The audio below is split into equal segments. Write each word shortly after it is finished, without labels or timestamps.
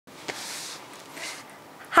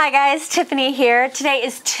Hi guys, Tiffany here. Today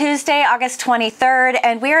is Tuesday, August 23rd,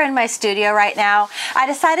 and we are in my studio right now. I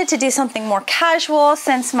decided to do something more casual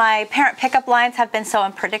since my parent pickup lines have been so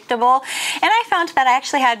unpredictable, and I found that I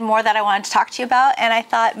actually had more that I wanted to talk to you about, and I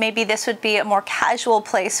thought maybe this would be a more casual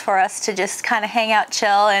place for us to just kind of hang out,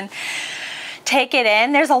 chill, and take it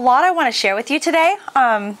in. There's a lot I want to share with you today.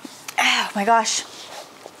 Oh my gosh.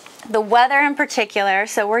 The weather in particular,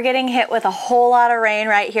 so we're getting hit with a whole lot of rain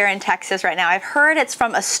right here in Texas right now. I've heard it's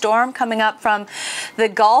from a storm coming up from the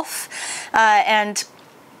Gulf, and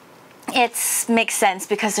it makes sense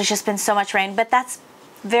because there's just been so much rain, but that's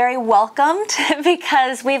very welcomed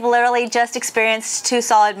because we've literally just experienced 2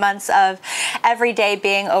 solid months of every day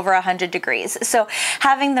being over 100 degrees. So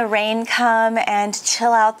having the rain come and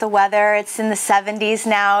chill out the weather, it's in the 70s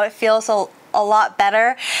now, it feels a lot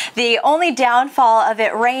better. The only downfall of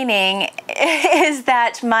it raining is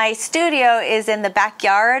that my studio is in the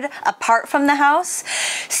backyard apart from the house.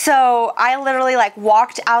 So I literally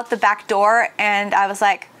walked out the back door and I was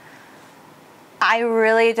like, I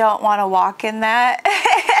really don't want to walk in that.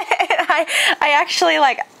 I actually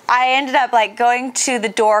I ended up going to the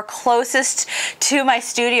door closest to my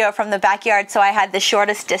studio from the backyard, so I had the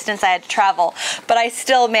shortest distance I had to travel, but I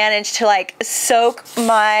still managed to soak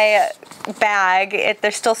my bag.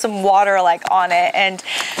 There's still some water on it, and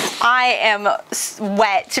I am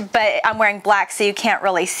wet, but I'm wearing black so you can't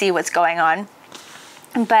really see what's going on.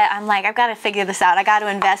 But I'm I've got to figure this out. I got to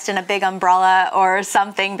invest in a big umbrella or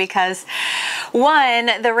something because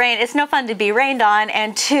one, the rain, it's no fun to be rained on,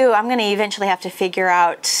 and two, I'm going to eventually have to figure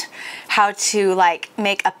out how to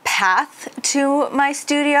make a path to my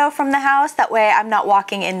studio from the house. That way I'm not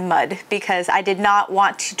walking in mud because I did not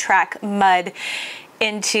want to track mud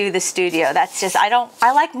into the studio. That's just,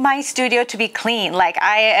 I like my studio to be clean.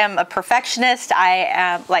 I am a perfectionist. I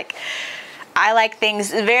am I like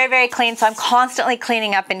things very, very clean, so I'm constantly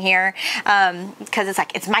cleaning up in here because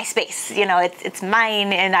it's my space, you know, it's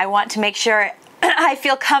mine, and I want to make sure I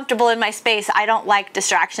feel comfortable in my space. I don't like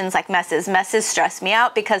distractions like messes. Messes stress me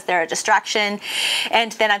out because they're a distraction,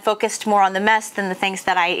 and then I'm focused more on the mess than the things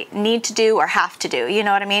that I need to do or have to do, you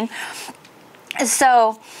know what I mean?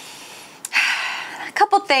 So a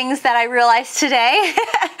couple things that I realized today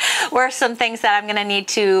were some things that I'm gonna need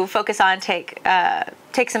to focus on, take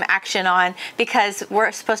some action on, because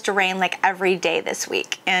we're supposed to rain every day this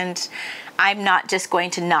week, and I'm not just going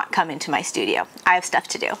to not come into my studio. I have stuff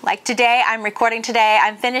to do. Today, I'm recording today.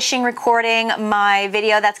 I'm finishing recording my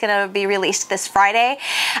video that's gonna be released this Friday.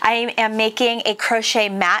 I am making a crochet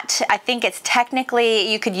mat. I think it's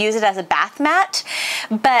technically, you could use it as a bath mat,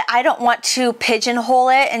 but I don't want to pigeonhole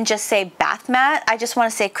it and just say bath mat. I just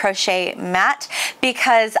want to say crochet mat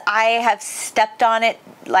because I have stepped on it,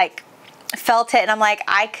 felt it, and I'm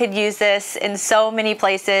I could use this in so many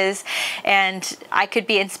places, and I could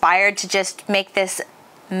be inspired to just make this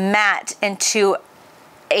mat into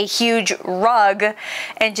a huge rug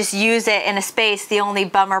and just use it in a space. The only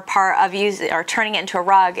bummer part of using or turning it into a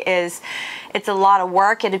rug is it's a lot of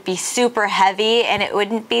work. It'd be super heavy and it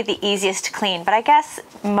wouldn't be the easiest to clean, but I guess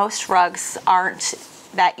most rugs aren't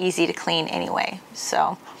that easy to clean anyway,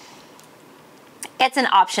 so it's an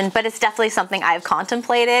option, but it's definitely something I've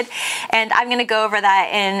contemplated, and I'm going to go over that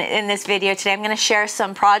in this video today. I'm going to share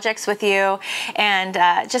some projects with you and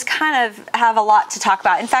just kind of have a lot to talk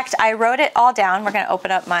about. In fact, I wrote it all down. We're going to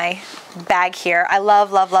open up my bag here. I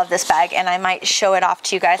love, love, love this bag, and I might show it off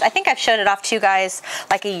to you guys. I think I've showed it off to you guys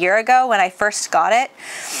a year ago when I first got it,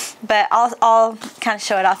 but I'll kind of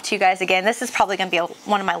show it off to you guys again. This is probably going to be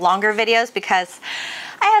one of my longer videos because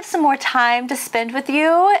I have some more time to spend with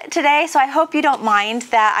you today, so I hope you don't mind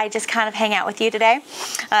that I just kind of hang out with you today.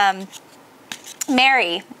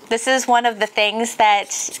 Mary, this is one of the things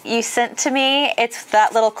that you sent to me. It's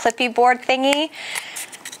that little clippy board thingy.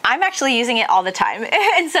 I'm actually using it all the time,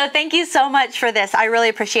 and so thank you so much for this. I really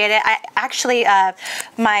appreciate it. I actually,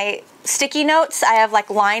 my sticky notes, I have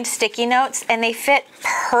lined sticky notes, and they fit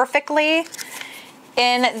perfectly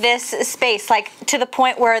in this space, to the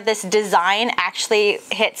point where this design actually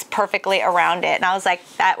hits perfectly around it. And I was like,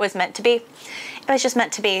 that was meant to be. It was just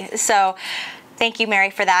meant to be. So thank you, Mary,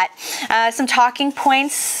 for that. Some talking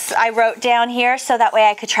points I wrote down here so that way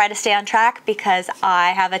I could try to stay on track, because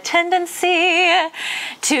I have a tendency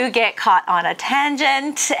to get caught on a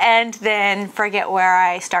tangent and then forget where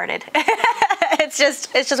I started. It's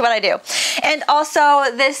just what I do. And also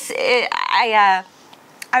this,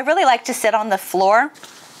 I really like to sit on the floor.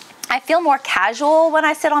 I feel more casual when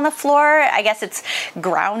I sit on the floor. I guess it's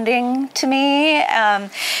grounding to me. And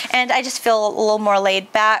I just feel a little more laid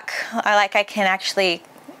back. I can actually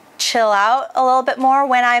chill out a little bit more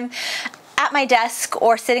when I'm at my desk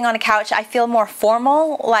or sitting on a couch, I feel more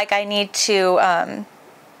formal, like I need to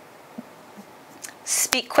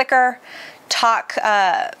speak quicker, talk,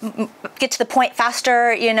 get to the point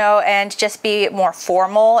faster, you know, and just be more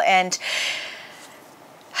formal and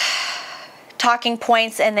talking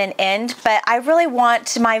points and then end. But I really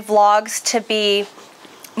want my vlogs to be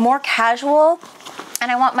more casual, and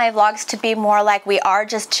I want my vlogs to be more like we are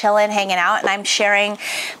just chilling, hanging out, and I'm sharing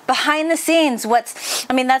behind the scenes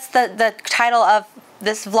that's the title of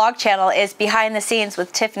this vlog channel, is Behind the Scenes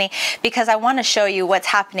with Tiffany, because I want to show you what's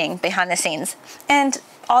happening behind the scenes and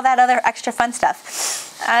all that other extra fun stuff.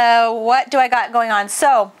 What do I got going on?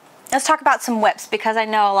 So let's talk about some whips, because I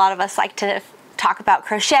know a lot of us like to talk about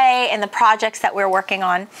crochet and the projects that we're working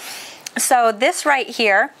on. So this right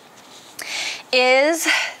they is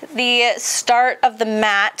the start of the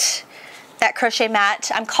mat, that crochet mat.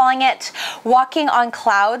 I'm calling it Walking on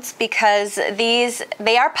Clouds because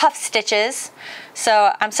they are puff stitches.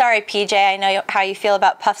 So I'm sorry, PJ, I know how you feel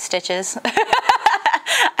about puff stitches.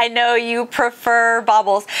 I know you prefer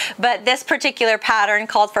bobbles, but this particular pattern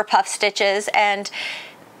called for puff stitches, and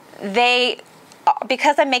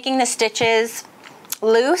because I'm making the stitches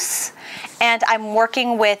loose and I'm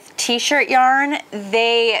working with t-shirt yarn,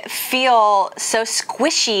 they feel so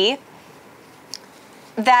squishy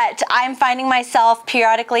that I'm finding myself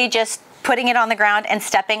periodically just putting it on the ground and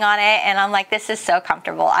stepping on it, and I'm like, this is so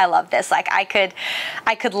comfortable. I love this. Like I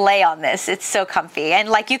could lay on this. It's so comfy. And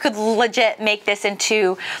like you could legit make this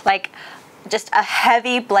into like just a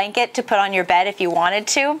heavy blanket to put on your bed if you wanted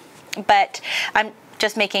to, but I'm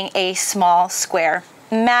just making a small square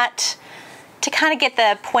mat to kind of get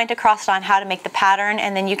the point across on how to make the pattern,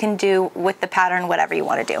 and then you can do with the pattern whatever you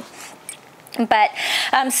want to do. But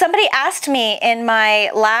somebody asked me in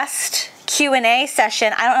my last Q&A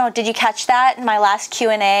session, I don't know, did you catch that in my last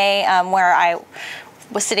Q&A where I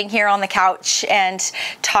was sitting here on the couch and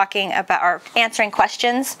talking about or answering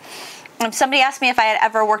questions? Somebody asked me if I had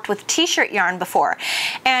ever worked with t-shirt yarn before,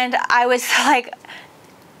 and I was like,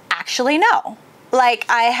 actually no. Like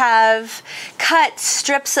I have cut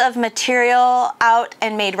strips of material out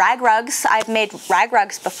and made rag rugs. I've made rag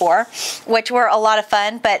rugs before, which were a lot of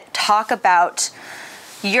fun, but talk about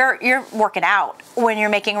you're working out when you're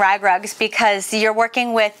making rag rugs, because you're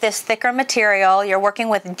working with this thicker material, you're working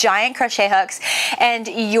with giant crochet hooks, and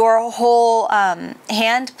your whole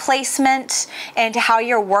hand placement and how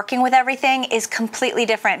you're working with everything is completely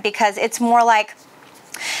different, because it's more like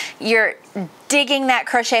you're digging that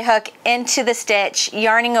crochet hook into the stitch,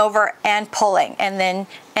 yarning over and pulling,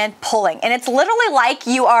 and pulling. And it's literally like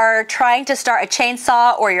you are trying to start a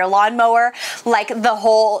chainsaw or your lawnmower, like the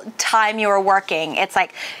whole time you are working. It's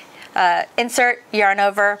like insert, yarn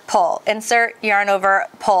over, pull, insert, yarn over,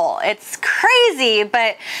 pull. It's crazy,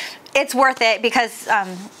 but it's worth it, because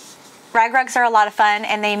rag rugs are a lot of fun,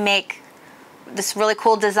 and they make this really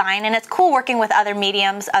cool design, and it's cool working with other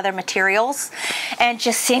mediums, other materials, and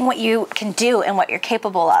just seeing what you can do and what you're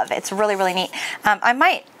capable of. It's really, really neat. I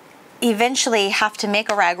might eventually have to make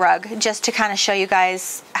a rag rug just to kind of show you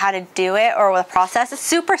guys how to do it, or the process. It's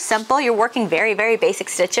super simple. You're working very, very basic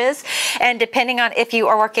stitches, and depending on if you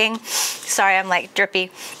are working, sorry, I'm like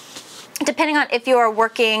drippy. Depending on if you are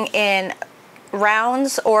working in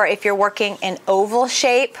rounds, or if you're working in oval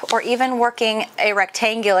shape, or even working a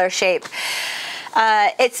rectangular shape,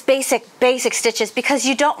 it's basic stitches, because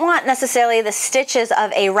you don't want necessarily the stitches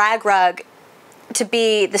of a rag rug to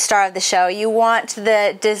be the star of the show. You want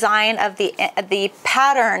the design of the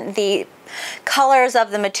pattern, the colors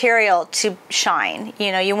of the material to shine.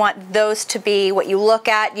 You know, you want those to be what you look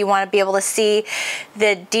at. You want to be able to see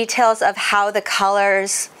the details of how the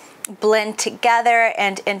colors blend together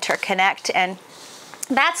and interconnect, and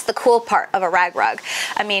that's the cool part of a rag rug.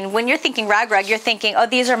 I mean, when you're thinking rag rug, you're thinking, oh,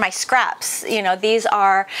 these are my scraps. You know, these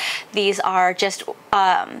are just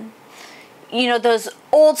you know, those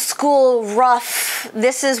old school rough,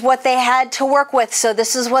 this is what they had to work with, so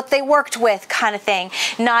this is what they worked with kind of thing.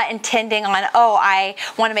 Not intending on, oh, I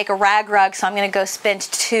want to make a rag rug, so I'm going to go spend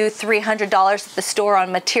 $200–300 at the store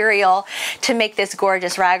on material to make this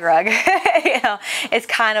gorgeous rag rug. You know, it's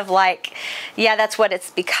kind of like, yeah, that's what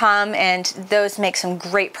it's become, and those make some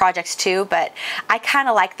great projects too, but I kind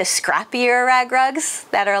of like the scrappier rag rugs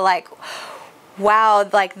that are like, wow,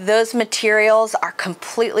 like those materials are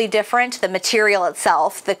completely different. The material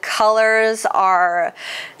itself, the colors are,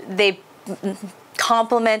 they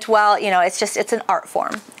complement well, you know, it's an art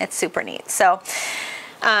form. It's super neat. So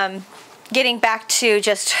getting back to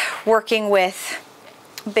just working with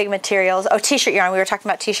big materials. Oh, t-shirt yarn. We were talking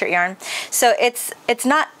about t-shirt yarn. So it's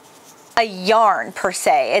not a yarn per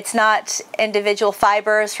se. It's not individual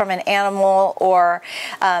fibers from an animal or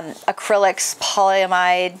acrylics,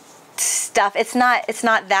 polyamide stuff. It's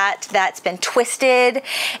not that that's been twisted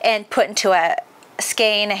and put into a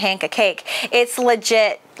skein, a hank, a cake. It's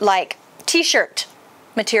legit like t-shirt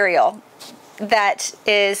material that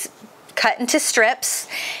is cut into strips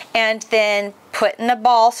and then put in a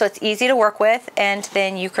ball so it's easy to work with, and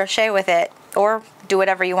then you crochet with it or do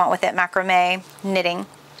whatever you want with it, macrame, knitting.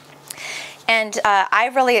 And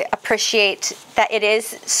I really appreciate that it is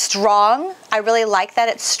strong. I really like that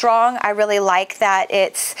it's strong. I really like that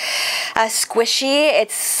it's squishy,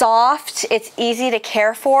 it's soft, it's easy to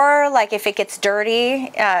care for. Like if it gets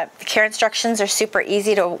dirty, the care instructions are super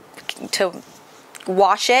easy to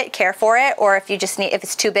wash it, care for it, or if you just need, if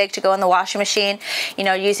it's too big to go in the washing machine, you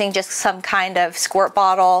know, using just some kind of squirt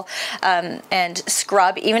bottle and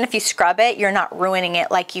scrub. Even if you scrub it, you're not ruining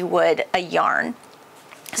it like you would a yarn.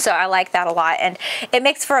 So I like that a lot, and it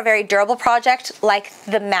makes for a very durable project, like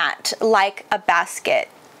the mat, like a basket,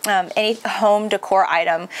 any home decor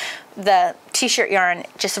item. The t-shirt yarn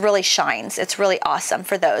just really shines. It's really awesome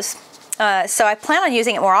for those. So I plan on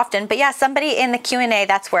using it more often, but yeah, somebody in the Q&A,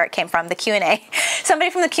 that's where it came from, the Q&A. Somebody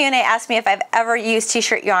from the Q&A asked me if I've ever used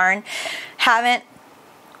t-shirt yarn. Haven't.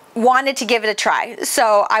 Wanted to give it a try.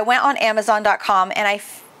 So I went on Amazon.com and I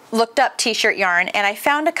looked up t-shirt yarn, and I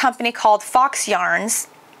found a company called Fox Yarns.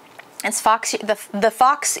 It's the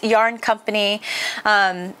Fox Yarn Company,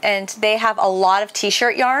 and they have a lot of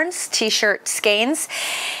t-shirt yarns, t-shirt skeins.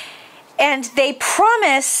 And they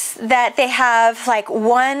promise that they have like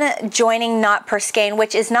one joining knot per skein,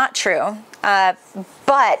 which is not true.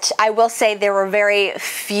 But I will say there were very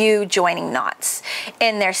few joining knots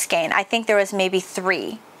in their skein. I think there was maybe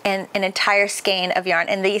 3 in an entire skein of yarn.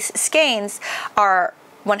 And these skeins are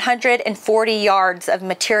 140 yards of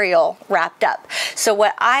material wrapped up. So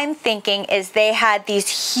what I'm thinking is they had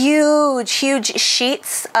these huge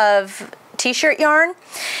sheets of t-shirt yarn,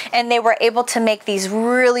 and they were able to make these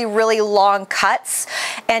really long cuts,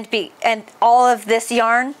 and all of this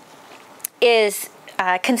yarn is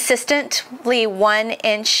consistently 1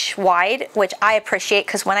 inch wide, which I appreciate,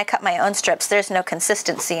 because when I cut my own strips, there's no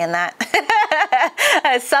consistency in that.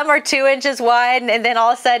 Some are 2 inches wide, and then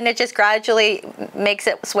all of a sudden it just gradually makes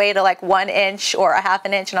its way to like 1 inch or a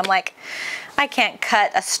 ½ inch, and I'm like, I can't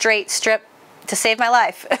cut a straight strip to save my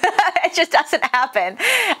life. It just doesn't happen.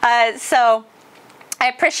 So I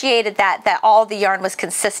appreciated that all the yarn was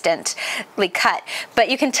consistently cut, but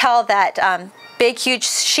you can tell that big huge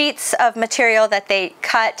sheets of material that they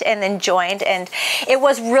cut and then joined, and it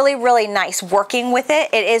was really nice working with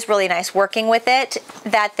it. It is really nice working with it,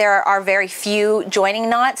 that there are very few joining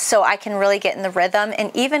knots, so I can really get in the rhythm. And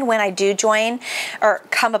even when I do join or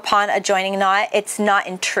come upon a joining knot, it's not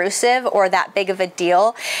intrusive or that big of a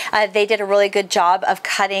deal. They did a really good job of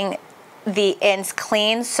cutting the ends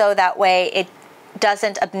clean, so that way it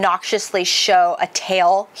doesn't obnoxiously show a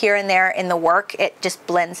tail here and there in the work. It just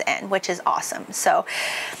blends in, which is awesome. So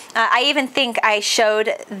I even think I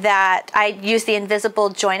showed that I use the invisible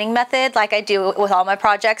joining method like I do with all my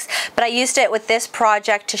projects, but I used it with this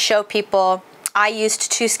project to show people. I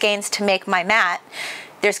used 2 skeins to make my mat.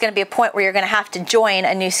 There's going to be a point where you're going to have to join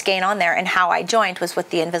a new skein on there, and how I joined was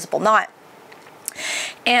with the invisible knot.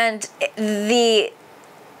 And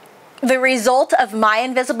the result of my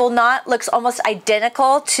invisible knot looks almost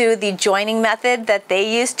identical to the joining method that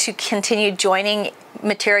they used to continue joining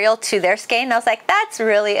material to their skein. And I was like, that's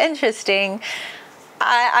really interesting.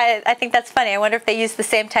 I think that's funny. I wonder if they use the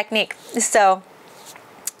same technique. So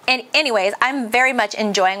anyways, I'm very much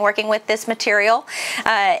enjoying working with this material,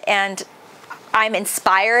 and I'm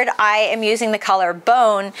inspired. I am using the color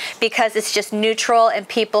Bone because it's just neutral, and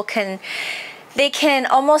people can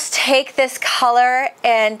almost take this color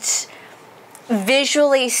and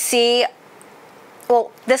visually see, well,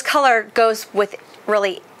 this color goes with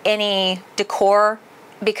really any decor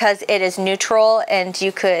because it is neutral, and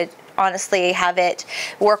you could honestly have it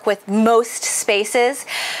work with most spaces.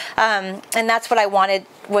 And that's what I wanted,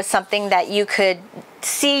 was something that you could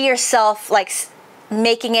see yourself like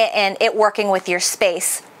making it and it working with your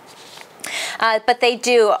space. But they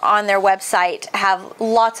do on their website have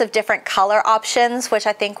lots of different color options, which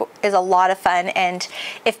I think is a lot of fun, and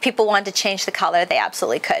if people wanted to change the color, they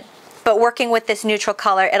absolutely could. But working with this neutral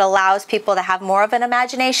color, it allows people to have more of an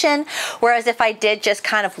imagination, whereas if I did just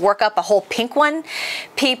kind of work up a whole pink one,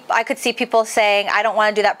 I could see people saying, I don't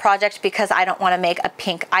want to do that project because I don't want to make a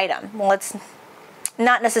pink item. Well, it's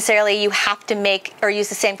not necessarily you have to make or use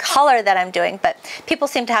the same color that I'm doing, but people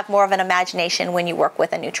seem to have more of an imagination when you work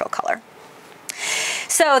with a neutral color.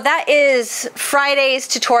 So that is Friday's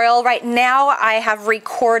tutorial. Right now I have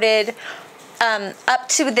recorded up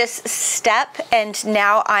to this step, and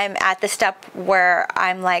now I'm at the step where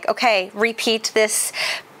I'm like, okay, repeat this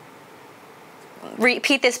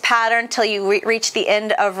pattern till you reach the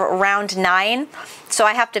end of round 9. So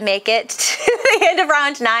I have to make it to the end of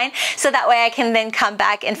round 9, so that way I can then come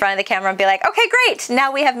back in front of the camera and be like, okay, great,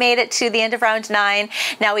 now we have made it to the end of round 9.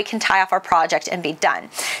 Now we can tie off our project and be done.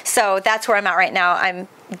 So that's where I'm at right now. I'm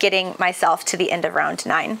getting myself to the end of round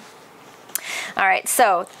 9. All right,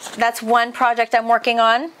 so that's one project I'm working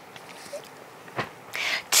on.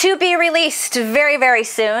 To be released very, very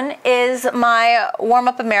soon is my Warm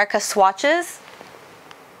Up America swatches.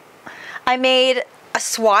 I made a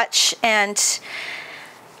swatch and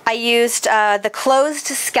I used the closed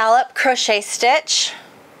scallop crochet stitch,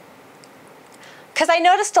 because I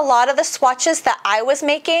noticed a lot of the swatches that I was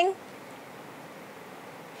making,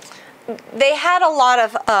 they had a lot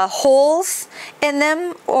of holes in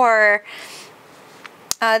them, or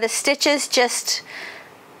the stitches just,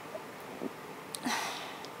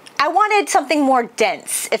 I wanted something more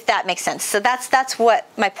dense, if that makes sense. So that's what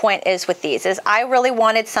my point is with these, is I really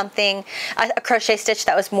wanted something, a crochet stitch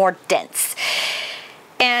that was more dense.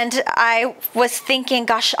 And I was thinking,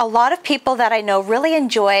 gosh, a lot of people that I know really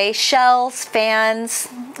enjoy shells, fans,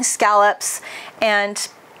 scallops, and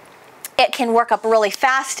it can work up really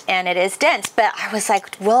fast and it is dense. But I was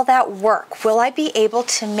like, will that work? Will I be able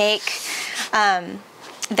to make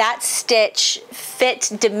that stitch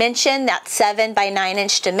fit dimension, that 7 by 9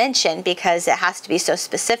 inch dimension, because it has to be so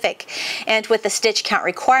specific. And with the stitch count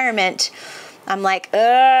requirement, I'm like,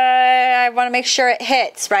 I want to make sure it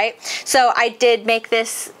hits, right? So I did make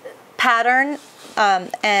this pattern,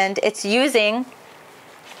 and it's using,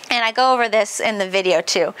 and I go over this in the video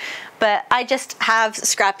too, but I just have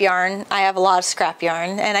scrap yarn. I have a lot of scrap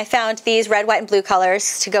yarn, and I found these red, white, and blue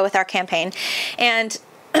colors to go with our campaign. And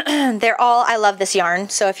they're all, I love this yarn.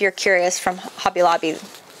 So if you're curious, from Hobby Lobby,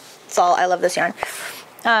 it's all, I love this yarn.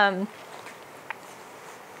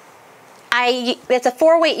 It's a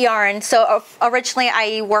 4-weight yarn. So originally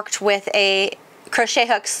I worked with a crochet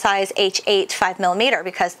hook size H8 5mm,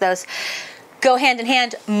 because those go hand in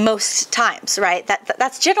hand most times, right?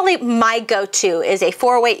 That's generally my go-to, is a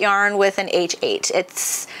 4-weight yarn with an H8.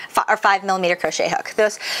 It's a 5mm crochet hook.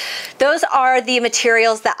 Those are the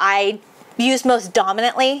materials that I use most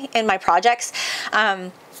dominantly in my projects.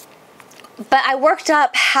 But I worked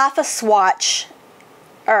up half a swatch,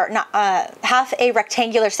 or not, half a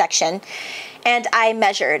rectangular section, and I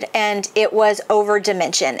measured, and it was over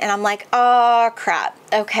dimension, and I'm like, oh crap,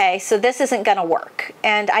 okay, so this isn't gonna work.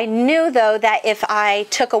 And I knew though that if I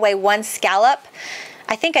took away one scallop,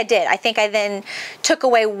 I think I did, I think I then took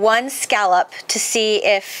away one scallop to see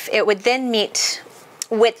if it would then meet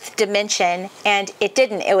width dimension, and it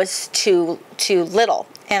didn't. It was too little.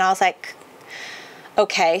 And I was like,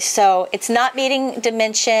 okay, so it's not meeting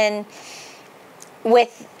dimension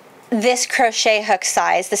with this crochet hook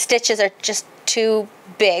size. The stitches are just too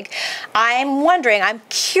big. I'm wondering, I'm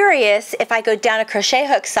curious, if I go down a crochet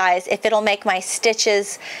hook size, if it'll make my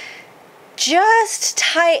stitches just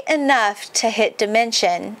tight enough to hit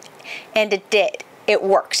dimension. And it did. It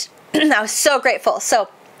worked. I was so grateful. So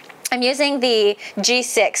I'm using the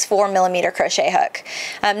G6 4mm crochet hook,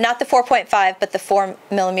 not the 4.5, but the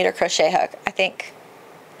 4mm crochet hook. I think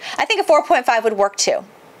a 4.5 would work too.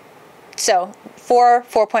 So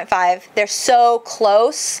 4.5, they're so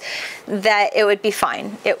close that it would be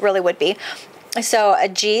fine. It really would be. So a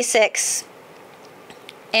G6,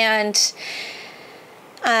 and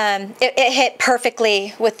it hit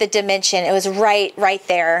perfectly with the dimension. It was right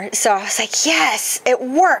there. So I was like, yes, it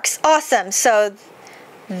works, awesome. So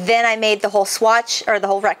then I made the whole swatch, or the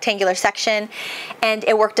whole rectangular section, and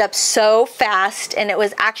it worked up so fast, and it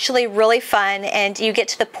was actually really fun. And you get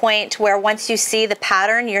to the point where once you see the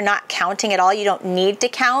pattern, you're not counting at all. You don't need to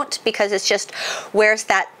count, because it's just, where's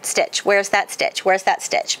that stitch? Where's that stitch? Where's that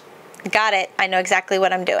stitch? Got it. I know exactly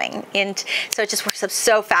what I'm doing. And so it just works up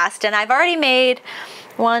so fast. And I've already made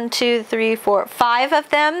 1, 2, 3, 4, 5 of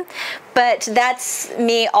them, but that's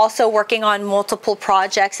me also working on multiple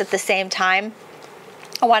projects at the same time.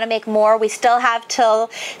 I want to make more. We still have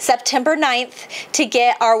till September 9th to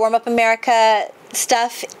get our Warm Up America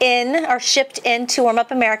stuff in, or shipped into Warm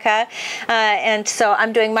Up America. And so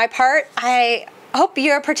I'm doing my part. I hope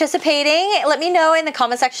you're participating. Let me know in the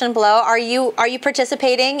comment section below. Are you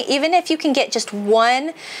participating? Even if you can get just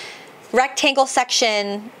one rectangle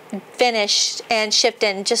section finished and shipped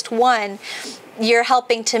in, just one, you're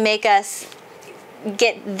helping to make us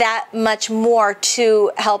get that much more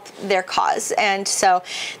to help their cause. And so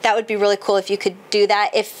that would be really cool if you could do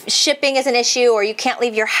that. If shipping is an issue or you can't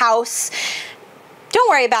leave your house, don't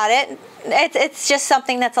worry about it. It's just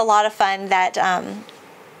something that's a lot of fun that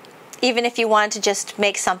even if you wanted to just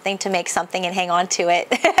make something and hang on to it,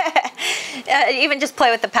 even just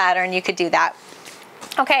play with the pattern, you could do that.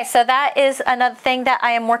 Okay, so that is another thing that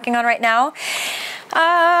I am working on right now.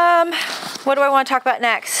 What do I want to talk about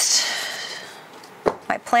next?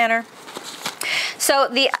 My planner. So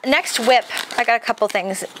the next whip, I got a couple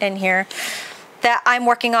things in here that I'm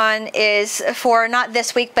working on, is for not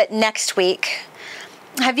this week, but next week.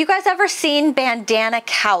 Have you guys ever seen bandana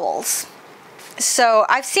cowls? So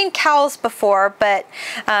I've seen cowls before, but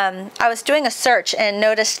I was doing a search and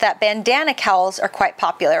noticed that bandana cowls are quite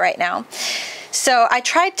popular right now. So I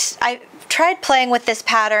tried playing with this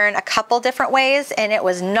pattern a couple different ways, and it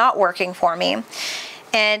was not working for me.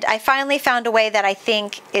 And I finally found a way that I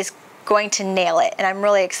think is going to nail it, and I'm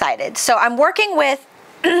really excited. So I'm working with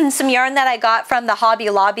some yarn that I got from the Hobby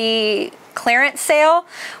Lobby clearance sale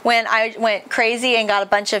when I went crazy and got a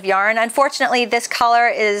bunch of yarn. Unfortunately, this color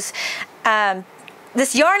is,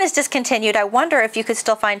 this yarn is discontinued. I wonder if you could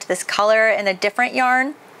still find this color in a different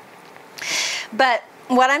yarn. But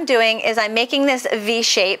what I'm doing is I'm making this V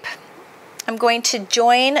shape. I'm going to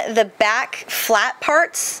join the back flat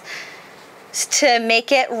parts to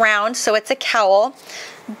make it round so it's a cowl.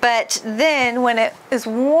 But then when it is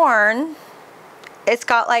worn, it's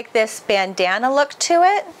got like this bandana look to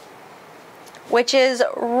it, which is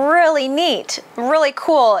really neat, really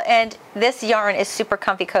cool. And this yarn is super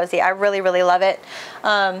comfy cozy. I really, really love it.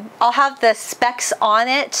 I'll have the specs on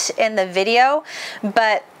it in the video,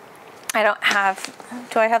 but I don't have,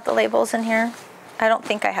 do I have the labels in here? I don't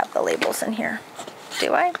think I have the labels in here.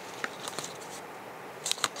 Do I?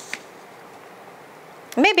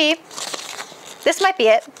 Maybe. This might be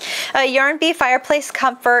it. Yarn Bee Fireplace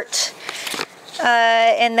Comfort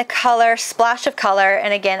in the color Splash of Color.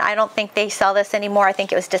 And again, I don't think they sell this anymore. I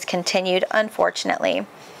think it was discontinued, unfortunately.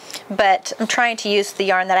 But I'm trying to use the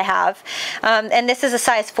yarn that I have. And this is a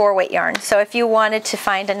size 4 weight yarn. So if you wanted to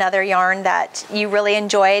find another yarn that you really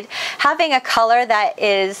enjoyed, having a color that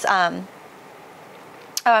is, oh,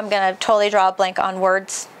 I'm going to totally draw a blank on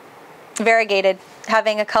words. Variegated.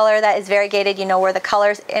 Having a color that is variegated, you know, where the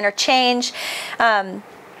colors interchange,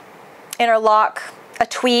 interlock. A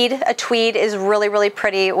tweed is really, really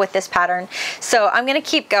pretty with this pattern. So I'm going to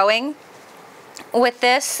keep going with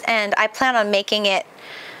this, and I plan on making it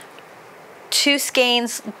 2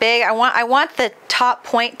 skeins big. I want the top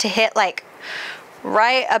point to hit like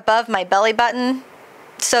right above my belly button,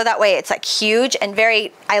 so that way it's like huge and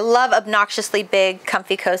very, I love obnoxiously big,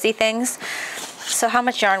 comfy, cozy things. So how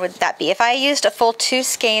much yarn would that be? If I used a full 2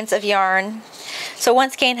 skeins of yarn, so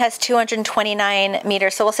 1 skein has 229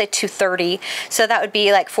 meters, so we'll say 230. So that would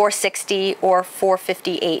be like 460 or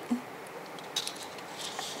 458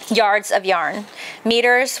 yards of yarn.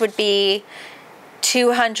 Meters would be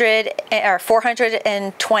 200 or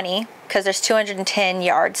 420, because there's 210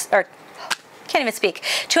 yards, or can't even speak,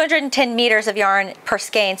 210 meters of yarn per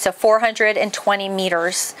skein, so 420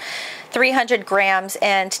 meters, 300 grams,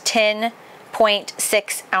 and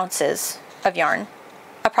 10.6 ounces of yarn,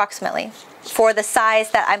 approximately, for the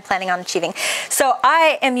size that I'm planning on achieving. So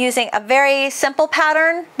I am using a very simple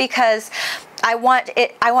pattern because I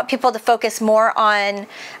want people to focus more on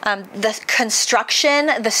the construction,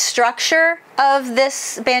 the structure of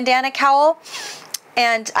this bandana cowl.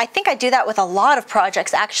 And I think I do that with a lot of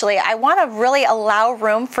projects, actually. I want to really allow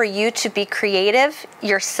room for you to be creative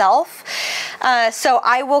yourself. So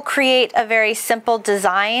I will create a very simple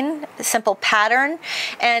design, simple pattern,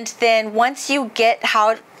 and then once you get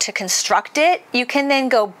how to construct it, you can then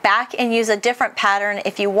go back and use a different pattern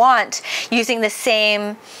if you want, using the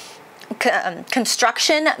same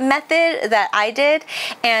construction method that I did,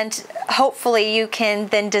 and hopefully you can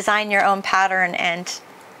then design your own pattern, and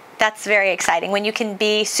that's very exciting when you can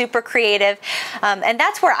be super creative. And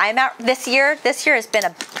that's where I'm at this year. This year has been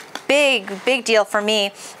a big deal for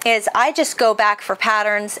me, is I just go back for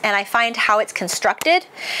patterns and I find how it's constructed.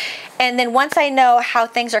 And then once I know how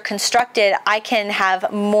things are constructed, I can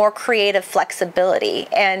have more creative flexibility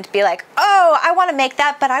and be like, oh, I want to make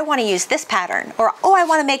that, but I want to use this pattern. Or, oh, I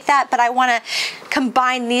want to make that, but I want to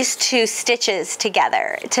combine these 2 stitches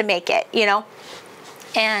together to make it, you know?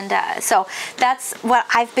 And so that's what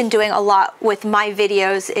I've been doing a lot with my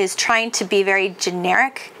videos, is trying to be very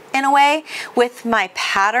generic in a way with my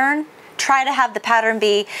pattern, try to have the pattern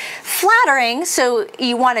be flattering, so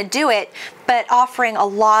you want to do it, but offering a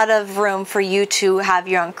lot of room for you to have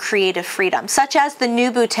your own creative freedom, such as the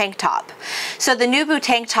Nubu tank top. So the Nubu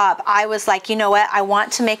tank top, I was like, you know what, I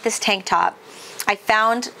want to make this tank top. I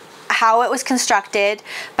found how it was constructed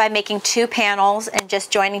by making 2 panels and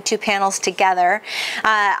just joining 2 panels together.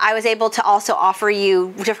 I was able to also offer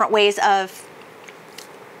you different ways of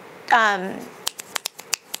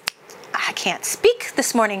I can't speak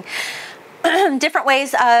this morning. Different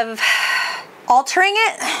ways of altering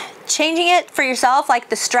it, changing it for yourself, like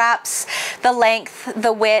the straps, the length,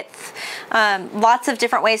 the width, lots of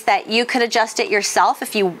different ways that you could adjust it yourself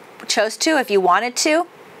if you chose to, if you wanted to,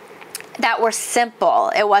 that were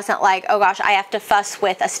simple. It wasn't like, oh gosh, I have to fuss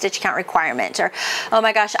with a stitch count requirement, or oh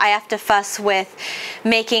my gosh, I have to fuss with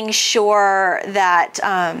making sure that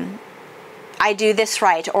I do this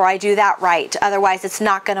right or I do that right, otherwise it's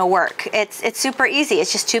not going to work. It's super easy.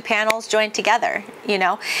 It's just 2 panels joined together, you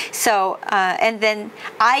know. So and then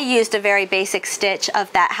I used a very basic stitch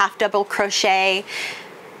of that half double crochet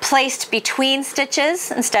placed between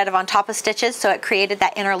stitches instead of on top of stitches, so it created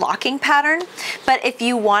that interlocking pattern. But if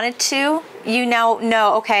you wanted to, you now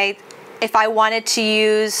know, okay, if I wanted to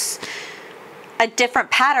use a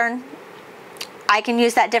different pattern, I can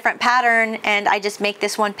use that different pattern, and I just make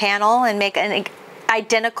this one panel and make an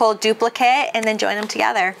identical duplicate and then join them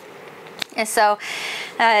together. And so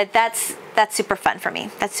that's super fun for me.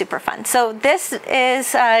 That's super fun. So this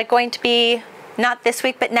is going to be not this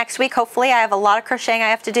week, but next week. Hopefully, I have a lot of crocheting I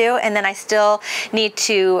have to do, and then I still need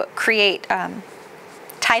to create,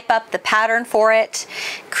 type up the pattern for it,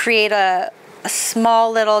 create a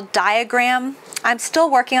small little diagram. I'm still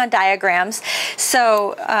working on diagrams.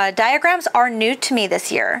 So diagrams are new to me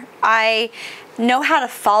this year. I know how to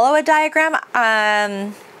follow a diagram.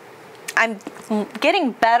 I'm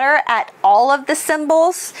getting better at all of the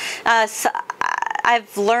symbols. So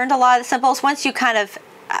I've learned a lot of the symbols. Once you kind of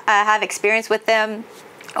have experience with them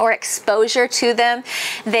or exposure to them,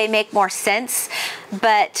 they make more sense.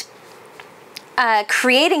 But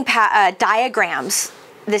creating diagrams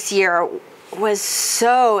this year was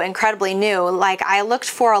so incredibly new. Like, I looked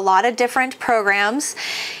for a lot of different programs,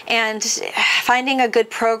 and finding a good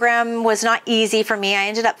program was not easy for me. I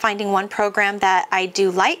ended up finding one program that I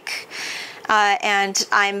do like, and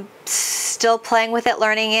I'm still playing with it,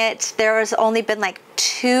 learning it. There has only been like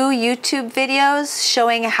 2 YouTube videos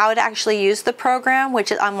showing how to actually use the program,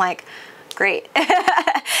 which is, I'm like, great.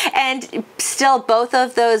 And still, both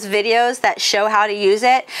of those videos that show how to use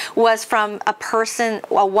it was from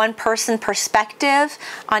a one-person perspective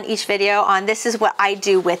on each video on this is what I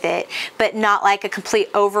do with it, but not like a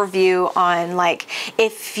complete overview on like,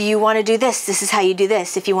 if you want to do this, this is how you do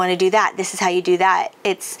this. If you want to do that, this is how you do that.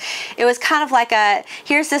 It was kind of like a,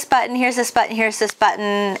 here's this button, here's this button, here's this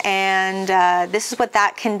button, and this is what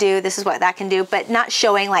that can do, this is what that can do, but not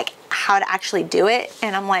showing like how to actually do it.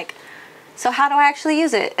 And I'm like, so how do I actually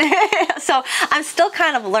use it? So I'm still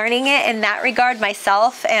kind of learning it in that regard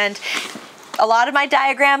myself, and a lot of my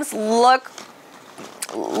diagrams look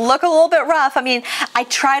a little bit rough. I mean, I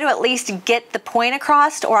try to at least get the point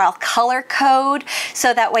across, or I'll color code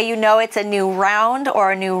so that way you know it's a new round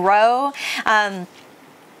or a new row.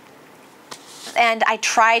 And I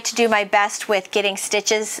try to do my best with getting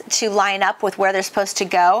stitches to line up with where they're supposed to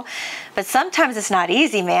go. But sometimes it's not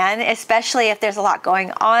easy, man, especially if there's a lot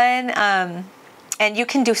going on. And you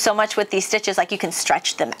can do so much with these stitches. Like, you can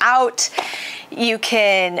stretch them out, you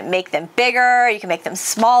can make them bigger, you can make them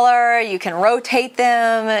smaller, you can rotate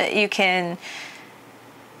them, you can,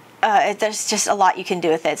 there's just a lot you can do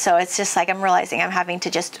with it. So it's just like, I'm realizing I'm having to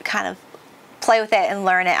just kind of play with it and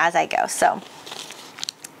learn it as I go. So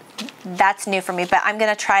that's new for me, but I'm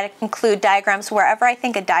going to try to include diagrams wherever I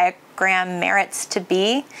think a diagram merits to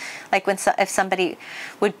be. Like if somebody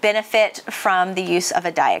would benefit from the use of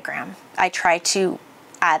a diagram, I try to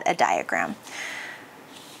add a diagram.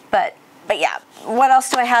 But yeah, what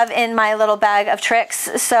else do I have in my little bag of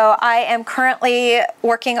tricks? So I am currently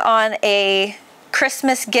working on a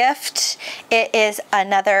Christmas gift. It is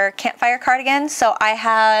another campfire cardigan. So I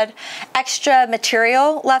had extra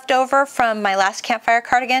material left over from my last campfire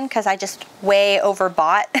cardigan because I just way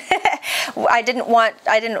overbought. I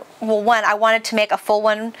wanted to make a full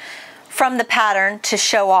one from the pattern to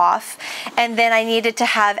show off, and then I needed to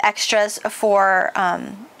have extras for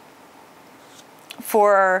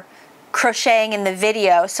crocheting in the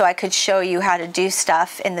video so I could show you how to do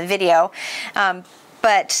stuff in the video.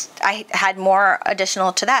 But I had more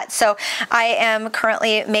additional to that. So I am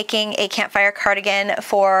currently making a campfire cardigan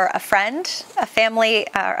for a friend, a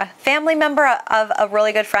family member of a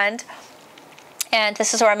really good friend. and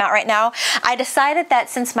this is where I'm at right now. I decided that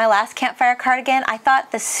since my last campfire cardigan, I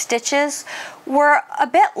thought the stitches were a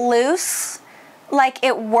bit loose. Like,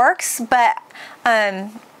 it works, but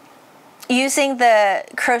using the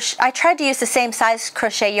crochet, I tried to use the same size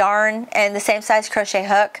crochet yarn and the same size crochet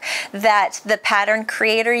hook that the pattern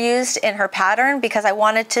creator used in her pattern, because I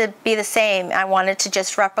wanted to be the same. I wanted to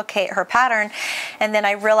just replicate her pattern. And then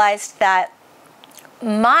I realized that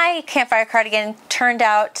my campfire cardigan turned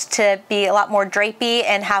out to be a lot more drapey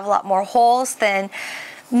and have a lot more holes than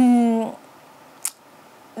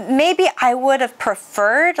maybe I would have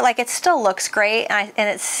preferred. Like, it still looks great, and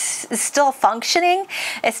it's still functioning.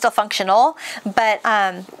 It's still functional. But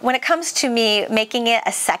when it comes to me making it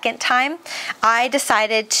a second time, I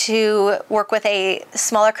decided to work with a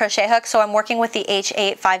smaller crochet hook. So I'm working with the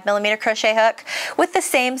H8 5mm crochet hook with the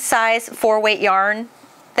same size 4-weight yarn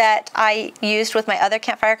that I used with my other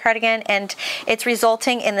campfire cardigan, and it's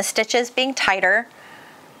resulting in the stitches being tighter.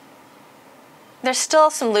 There's still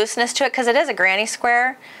some looseness to it because it is a granny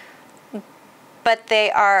square, but they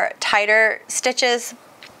are tighter stitches,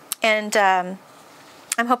 and I'm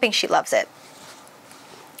hoping she loves it.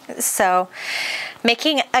 So,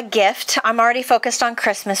 making a gift. I'm already focused on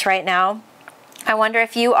Christmas right now. I wonder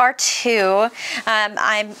if you are too.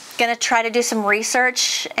 I'm going to try to do some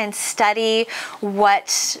research and study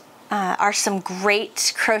what are some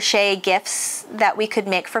great crochet gifts that we could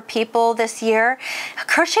make for people this year.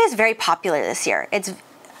 Crochet is very popular this year. It's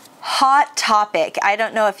hot topic. I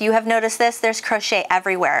don't know if you have noticed this. There's crochet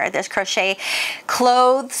everywhere. There's crochet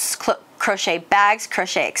clothes, crochet bags,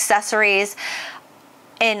 crochet accessories.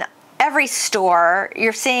 In every store,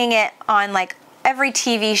 you're seeing it on like every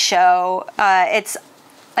TV show. It's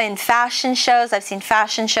in fashion shows. I've seen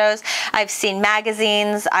fashion shows. I've seen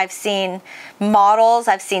magazines. I've seen models.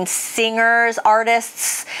 I've seen singers,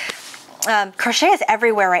 artists. Crochet is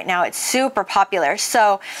everywhere right now. It's super popular.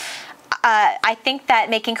 So I think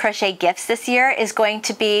that making crochet gifts this year is going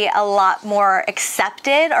to be a lot more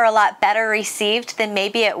accepted or a lot better received than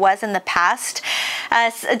maybe it was in the past.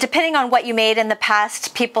 Depending on what you made in the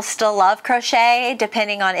past, people still love crochet,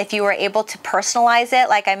 depending on if you were able to personalize it,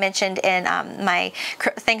 like I mentioned in my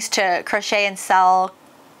things to crochet and sell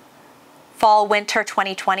fall winter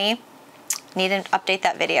 2020. Need to update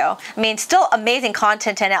that video. I mean, still amazing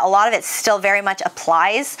content in it. A lot of it still very much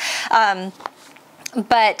applies.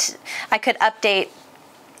 But I could update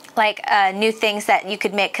like new things that you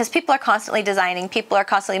could make, because people are constantly designing, people are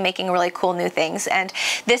constantly making really cool new things. And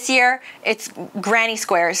this year it's granny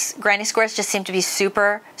squares. Granny squares just seem to be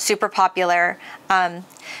super, super popular.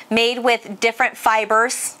 Made with different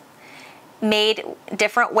fibers, made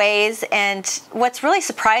different ways. And what's really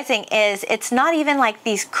surprising is it's not even like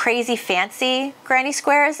these crazy fancy granny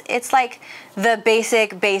squares. It's like the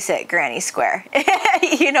basic granny square.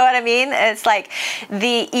 You know what I mean? It's like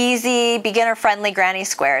the easy, beginner-friendly granny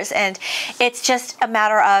squares. And it's just a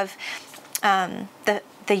matter of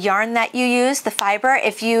the yarn that you use, the fiber.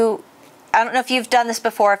 If you, I don't know if you've done this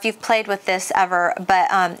before, if you've played with this ever,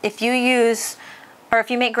 but if you use, or if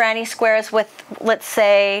you make granny squares with, let's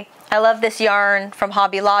say, I love this yarn from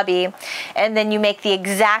Hobby Lobby, and then you make the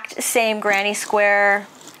exact same granny square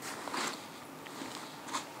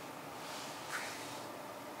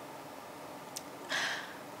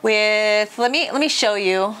with, let me show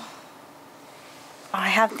you. I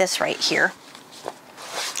have this right here.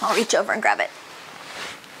 I'll reach over and grab it.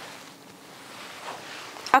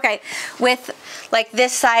 Okay, with like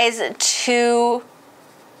this size 2-weight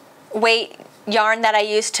yarn that I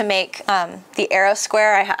used to make the arrow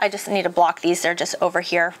square. I just need to block these. They're just over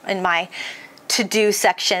here in my to-do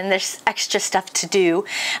section. There's extra stuff to do.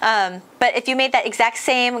 But if you made that exact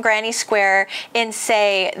same granny square in,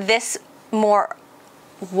 say, this more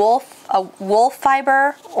wool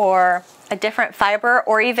fiber or a different fiber,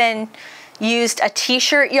 or even used a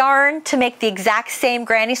t-shirt yarn to make the exact same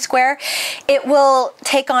granny square, it will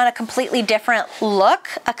take on a completely different look,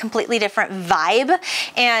 a completely different vibe,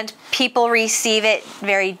 and people receive it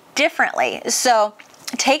very differently. So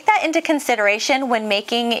take that into consideration when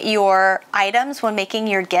making your items, when making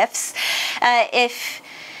your gifts. And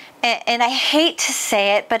I hate to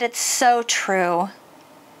say it, but it's so true.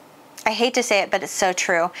 I hate to say it, but it's so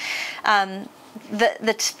true.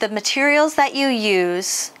 The materials that you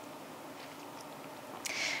use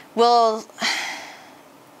will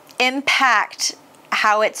impact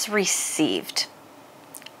how it's received,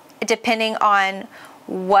 depending on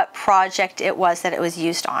what project it was that it was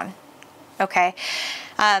used on. Okay?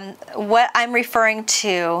 What I'm referring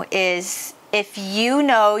to is if you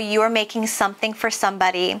know you're making something for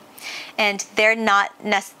somebody and they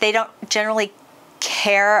don't generally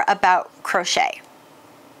care about crochet.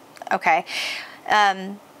 Okay?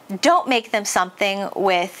 Don't make them something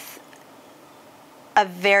with a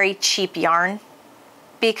very cheap yarn,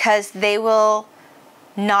 because they will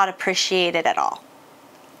not appreciate it at all.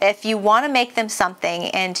 If you want to make them something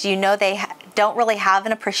and you know they don't really have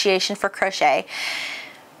an appreciation for crochet,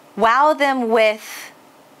 wow them with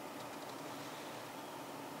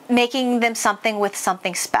making them something with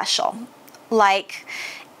something special. Like,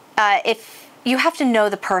 if you have to know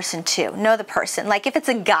the person too, know the person. Like if it's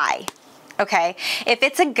a guy, okay? If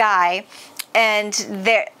it's a guy and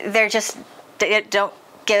they're just, they don't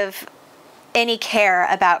give any care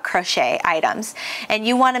about crochet items, and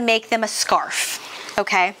you want to make them a scarf,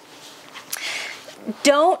 okay?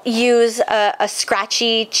 Don't use a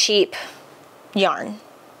scratchy, cheap yarn,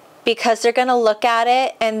 because they're going to look at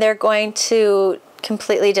it and they're going to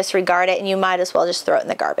completely disregard it, and you might as well just throw it in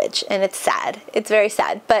the garbage. And it's sad. It's very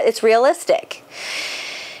sad, but it's realistic.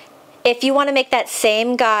 If you want to make that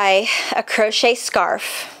same guy a crochet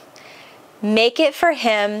scarf, make it for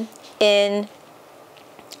him in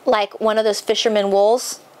like one of those fisherman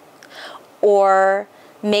wools, or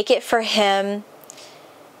make it for him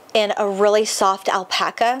in a really soft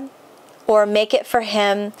alpaca, or make it for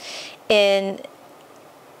him in,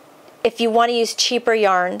 if you want to use cheaper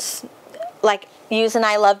yarns, like use an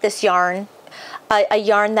I Love This yarn, a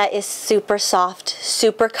yarn that is super soft,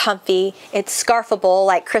 super comfy. It's scarfable,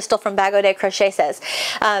 like Crystal from Bag O' Day Crochet says.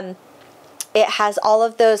 It has all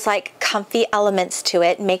of those like comfy elements to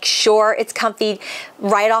it. Make sure it's comfy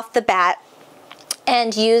right off the bat,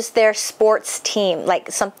 and use their sports team,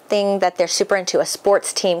 like something that they're super into, a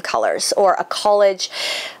sports team colors, or a college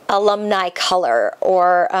alumni color,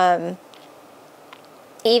 or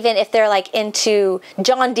even if they're like into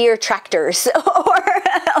John Deere tractors, or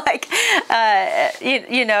like,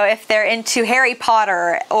 you know, if they're into Harry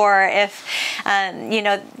Potter, or if, you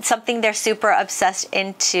know, something they're super obsessed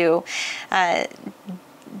into,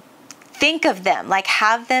 think of them, like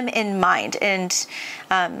have them in mind, and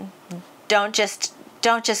don't just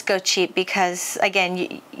go cheap, because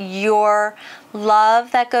again, your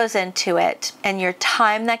love that goes into it and your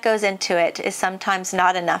time that goes into it is sometimes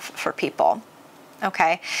not enough for people.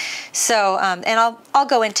 Okay, so and I'll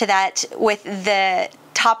go into that with the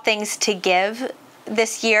top things to give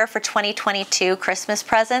this year for 2022 Christmas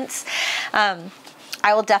presents.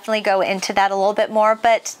 I will definitely go into that a little bit more,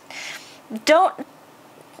 but don't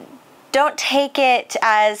take it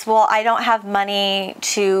as, well, I don't have money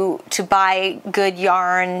to buy good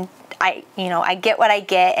yarn. I get what I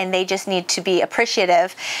get, and they just need to be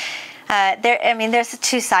appreciative. There's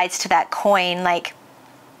two sides to that coin. Like,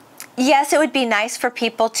 yes, it would be nice for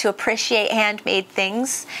people to appreciate handmade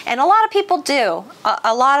things, and a lot of people do.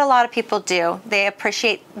 A lot of people do. They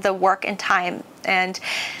appreciate the work and time, and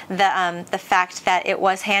the fact that it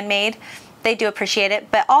was handmade. They do appreciate it,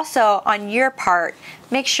 but also on your part,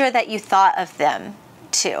 make sure that you thought of them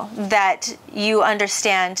too, that you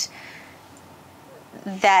understand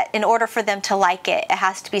that in order for them to like it, it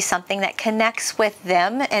has to be something that connects with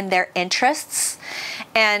them and their interests,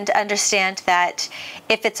 and understand that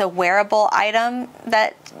if it's a wearable item,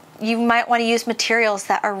 that you might want to use materials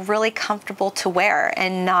that are really comfortable to wear,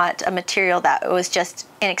 and not a material that was just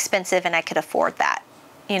inexpensive and I could afford that.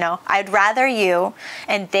 You know, I'd rather you,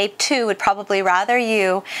 and they too would probably rather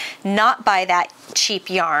you, not buy that cheap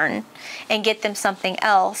yarn and get them something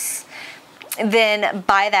else than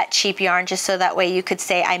buy that cheap yarn just so that way you could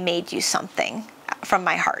say, I made you something from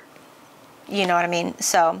my heart. You know what I mean?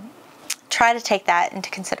 So try to take that into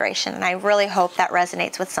consideration, and I really hope that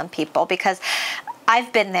resonates with some people, because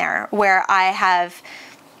I've been there where I have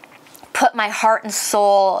put my heart and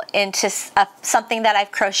soul into something that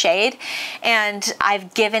I've crocheted, and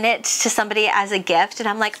I've given it to somebody as a gift, and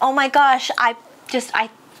I'm like, oh my gosh, I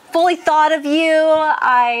fully thought of you.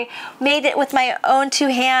 I made it with my own two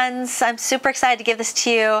hands. I'm super excited to give this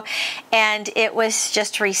to you. And it was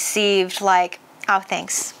just received like, oh,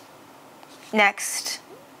 thanks. Next,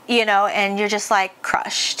 you know, and you're just like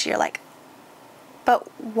crushed. You're like, but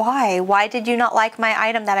why? Why did you not like my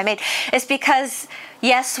item that I made? It's because,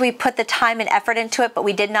 yes, we put the time and effort into it, but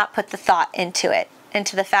we did not put the thought into it,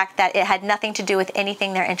 into the fact that it had nothing to do with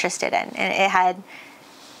anything they're interested in. And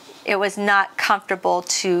it was not comfortable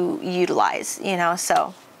to utilize, you know.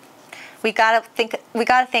 So we gotta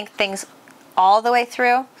think things all the way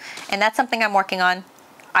through, and that's something I'm working on.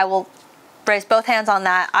 I will raise both hands on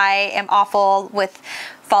that. I am awful with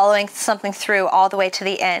following something through all the way to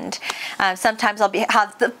the end. Sometimes I'll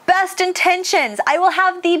have the best intentions. I will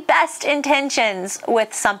have the best intentions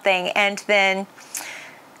with something, and then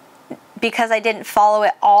because I didn't follow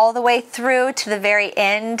it all the way through to the very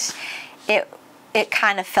end, it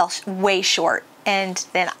kind of fell way short. and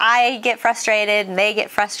then I get frustrated and they get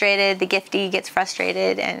frustrated, the giftee gets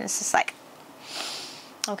frustrated, and it's just like,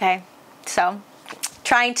 okay. So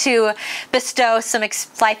trying to bestow some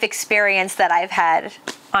life experience that I've had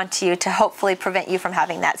onto you to hopefully prevent you from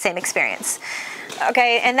having that same experience.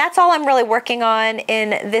 Okay, and that's all I'm really working on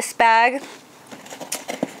in this bag.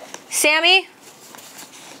 Sammy,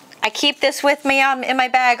 I keep this with me in my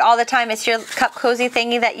bag all the time. It's your cup cozy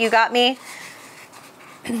thingy that you got me.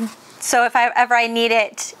 So if ever I need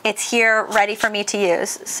it, it's here ready for me to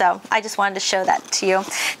use. So I just wanted to show that to you.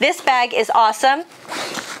 This bag is awesome.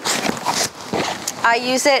 I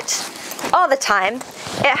use it all the time.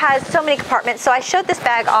 It has so many compartments. So I showed this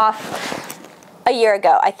bag off a year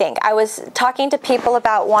ago, I think. I was talking to people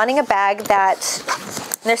about wanting a bag that,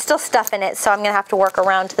 there's still stuff in it, so I'm gonna have to work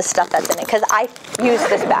around the stuff that's in it because I use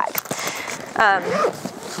this bag.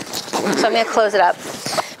 So I'm gonna close it up.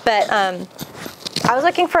 But I was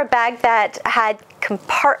looking for a bag that had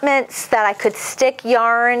compartments that I could stick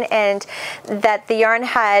yarn, and that the yarn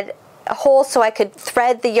had a hole so I could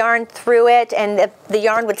thread the yarn through it, and the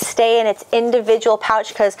yarn would stay in its individual pouch,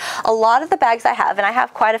 because a lot of the bags I have, and I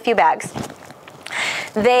have quite a few bags,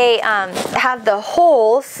 they have the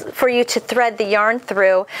holes for you to thread the yarn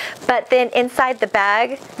through, but then inside the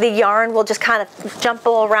bag, the yarn will just kind of jump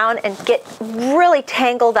all around and get really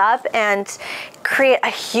tangled up and create a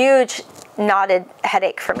huge knotted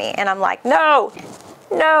headache for me. And I'm like, no,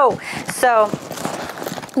 no. So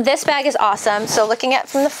this bag is awesome. So looking at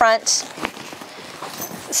from the front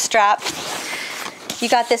strap, you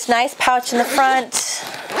got this nice pouch in the front,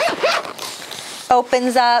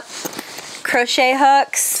 opens up, crochet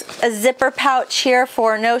hooks, a zipper pouch here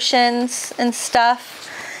for notions and stuff.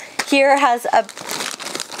 Here has a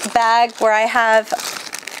bag where I have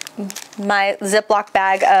my Ziploc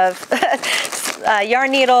bag of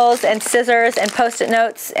yarn needles and scissors and post-it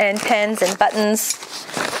notes and pens and buttons.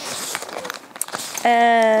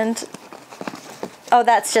 And oh,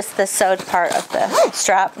 that's just the sewed part of the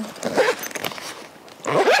strap.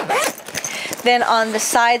 Then on the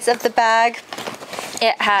sides of the bag,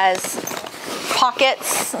 it has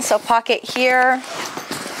pockets. So pocket here,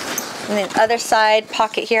 and then other side,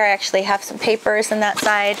 pocket here. I actually have some papers in that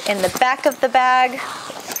side. In the back of the bag,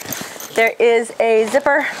 there is a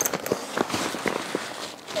zipper.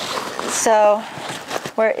 So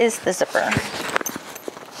where is the zipper?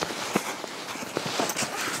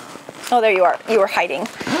 Oh, there you are. You were hiding.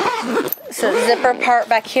 So the zipper part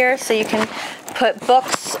back here, so you can put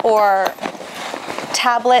books or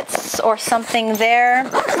tablets or something there.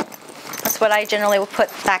 That's what I generally will put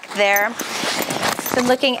back there. Then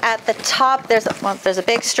looking at the top, there's a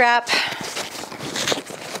big strap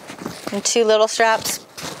and two little straps.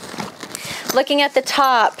 Looking at the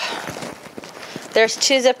top, there's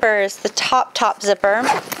two zippers. The top zipper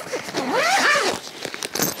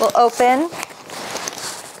will open,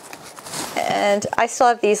 and I still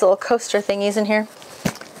have these little coaster thingies in here.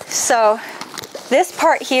 So this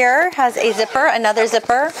part here has a zipper, another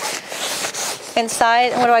zipper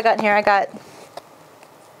inside. And what do I got in here? I got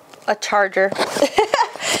a charger.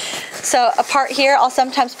 So a part here, I'll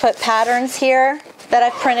sometimes put patterns here that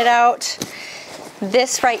I've printed out.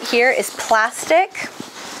 This right here is plastic.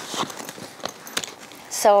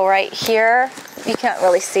 So right here, you can't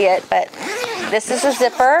really see it, but this is a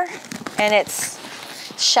zipper and it's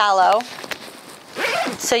shallow.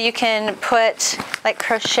 So you can put like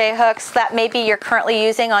crochet hooks that maybe you're currently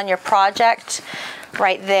using on your project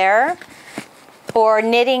right there. Or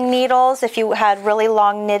knitting needles, if you had really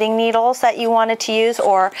long knitting needles that you wanted to use,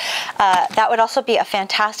 or that would also be a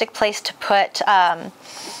fantastic place to put, I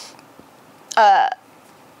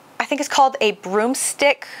think it's called a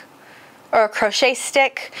broomstick or a crochet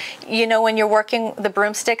stick. You know, when you're working the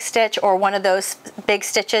broomstick stitch or one of those big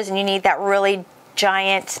stitches and you need that really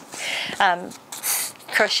giant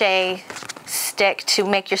crochet stick to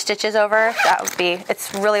make your stitches over, that would be,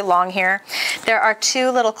 it's really long here. There are two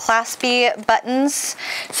little claspy buttons,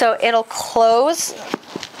 so it'll close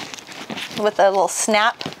with a little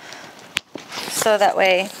snap, so that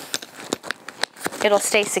way it'll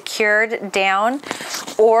stay secured down.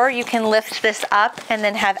 Or you can lift this up and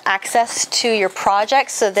then have access to your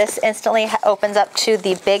project, so this instantly opens up to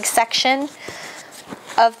the big section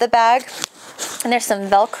of the bag. And there's some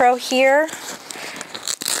Velcro here.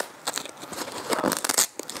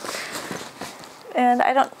 And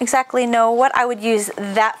I don't exactly know what I would use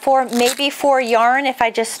that for. Maybe for yarn, if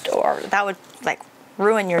I just, or that would like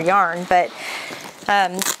ruin your yarn, but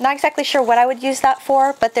not exactly sure what I would use that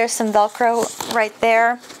for. But there's some Velcro right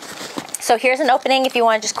there. So here's an opening if you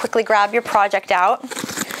want to just quickly grab your project out.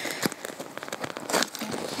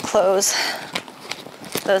 Close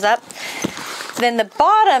those up. Then the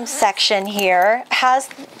bottom section here has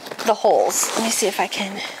the holes. Let me see if I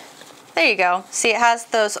can, there you go. See, it has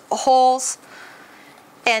those holes,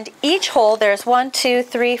 and each hole, there's 1, 2,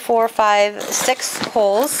 3, 4, 5, 6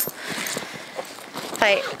 holes. If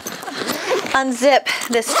I unzip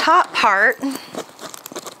this top part,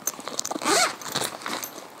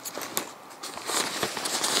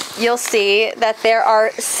 you'll see that there are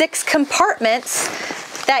 6 compartments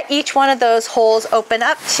that each one of those holes open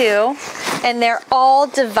up to, and they're all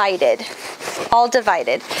divided,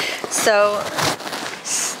 So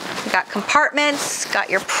you got compartments, got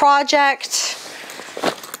your project,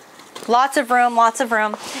 lots of room.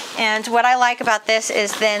 And what I like about this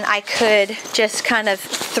is then I could just kind of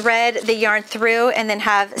thread the yarn through and then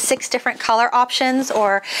have 6 different color options,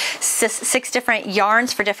 or 6 different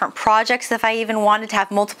yarns for different projects if I even wanted to have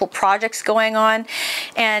multiple projects going on.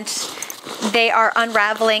 And they are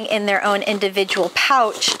unraveling in their own individual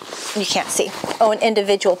pouch. You can't see, own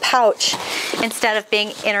individual pouch, instead of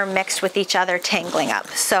being intermixed with each other, tangling up.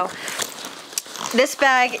 So this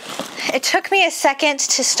bag, it took me a second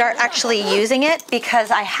to start actually using it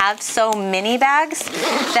because I have so many bags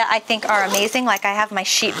that I think are amazing. Like I have my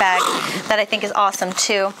sheet bag that I think is awesome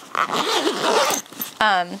too.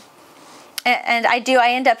 And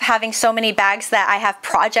I end up having so many bags that I have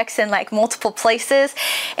projects in like multiple places,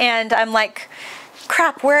 and I'm like,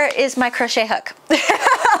 crap, where is my crochet hook?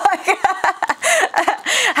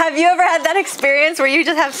 Have you ever had that experience where you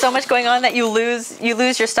just have so much going on that you lose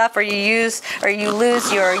your stuff, or you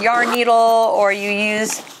lose your yarn needle, or you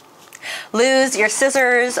lose your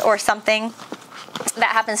scissors or something? That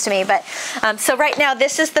happens to me. But so right now,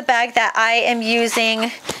 this is the bag that I am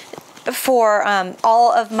using for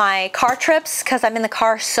all of my car trips, because I'm in the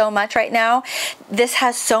car so much right now. This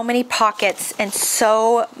has so many pockets and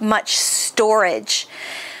so much storage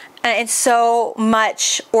and so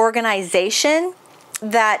much organization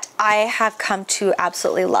that I have come to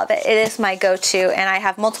absolutely love it. It is my go-to, and I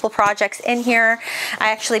have multiple projects in here. I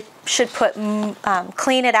actually should put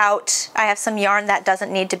clean it out. I have some yarn that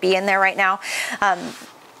doesn't need to be in there right now.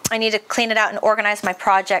 I need to clean it out and organize my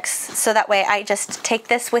projects, so that way I just take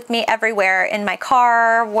this with me everywhere, in my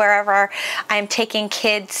car, wherever I'm taking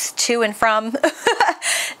kids to and from.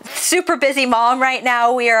 Super busy mom right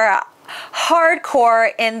now. We are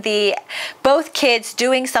hardcore in the both kids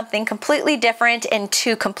doing something completely different in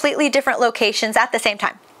 2 completely different locations at the same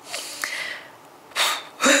time.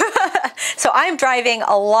 So I'm driving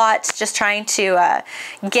a lot, just trying to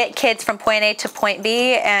get kids from point A to point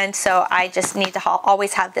B, and so I just need to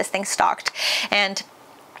always have this thing stocked. And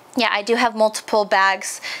yeah, I do have multiple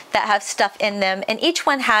bags that have stuff in them, and each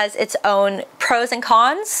one has its own pros and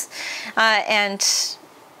cons, and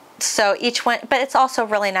so each one, but it's also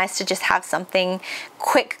really nice to just have something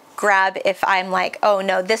quick grab if I'm like, oh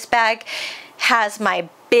no, this bag has my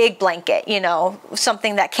big blanket, you know,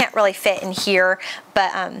 something that can't really fit in here,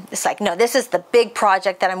 but it's like, no, this is the big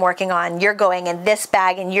project that I'm working on. You're going in this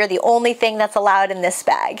bag, and you're the only thing that's allowed in this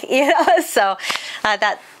bag, you know. So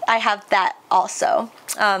that I have that also.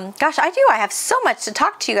 Gosh, I have so much to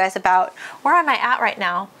talk to you guys about. Where am I at right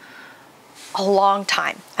now? A long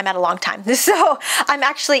time. I'm at a long time. So I'm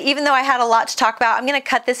actually, even though I had a lot to talk about, I'm going to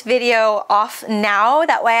cut this video off now.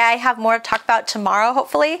 That way I have more to talk about tomorrow,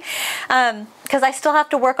 hopefully. Because I still have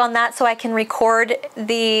to work on that so I can record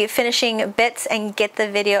the finishing bits and get the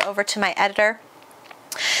video over to my editor.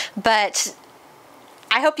 But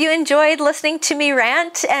I hope you enjoyed listening to me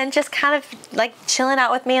rant and just kind of like chilling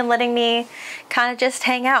out with me and letting me kind of just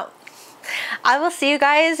hang out. I will see you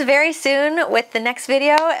guys very soon with the next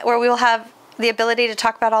video, where we will have the ability to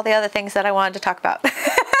talk about all the other things that I wanted to talk about.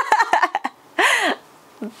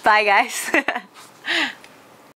 Bye guys.